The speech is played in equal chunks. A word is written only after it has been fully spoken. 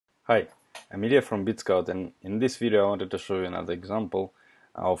Hi, I'm Ilya from Bitskout, and in this video I wanted to show you another example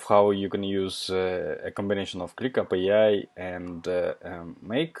of how you can use a combination of ClickUp AI and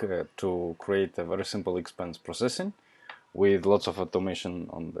Make to create a very simple expense processing with lots of automation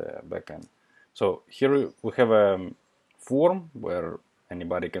on the backend. So here we have a form where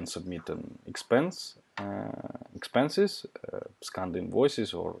anybody can submit an expenses, scanned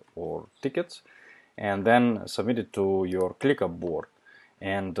invoices or tickets, and then submit it to your ClickUp board.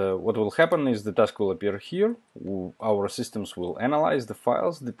 And what will happen is the task will appear here. Our systems will analyze the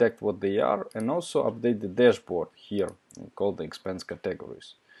files, detect what they are, and also update the dashboard here called the expense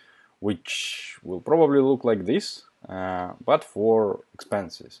categories, which will probably look like this, but for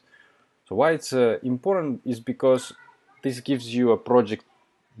expenses. So why it's important is because this gives you a project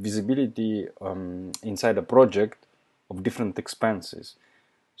visibility inside a project of different expenses.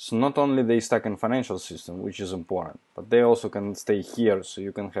 So not only they stack in financial system, which is important, but they also can stay here, so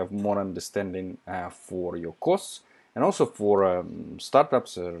you can have more understanding for your costs, and also for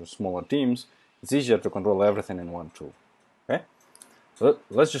startups or smaller teams. It's easier to control everything in one tool. Okay, so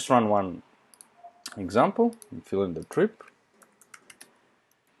let's just run one example. Fill in the trip,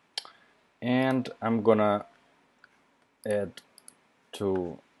 and I'm gonna add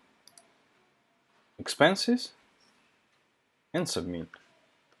to expenses and submit.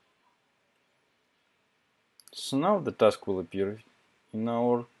 So now the task will appear in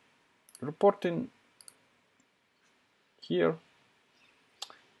our reporting here,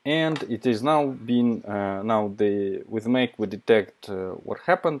 and it is now being with Make we detect what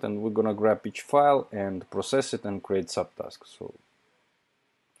happened, and we're gonna grab each file and process it and create subtasks. So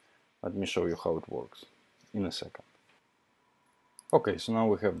let me show you how it works in a second. Okay, so now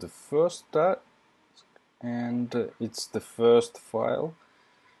we have the first task, and it's the first file.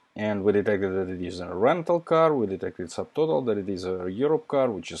 And we detected that it is a rental car, we detected subtotal, that it is a Europe car,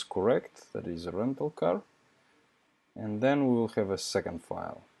 which is correct, that is a rental car. And then we will have a second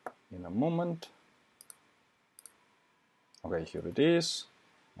file in a moment. Okay, here it is.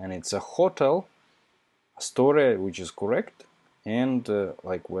 And it's a hotel, Astoria, which is correct, and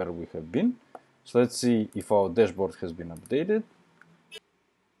like where we have been. So let's see if our dashboard has been updated.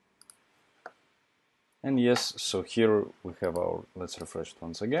 And yes, so here we have our, let's refresh it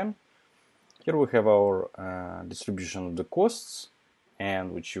once again. Here we have our distribution of the costs,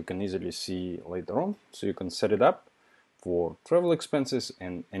 and which you can easily see later on. So you can set it up for travel expenses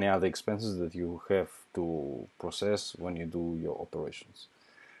and any other expenses that you have to process when you do your operations.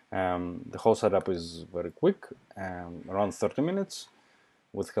 The whole setup is very quick, around 30 minutes.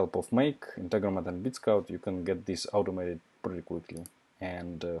 With help of Make, Integromat, and Bitskout, you can get this automated pretty quickly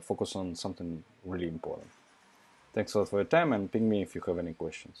and focus on something really important. Thanks a lot for your time, and ping me if you have any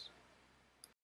questions.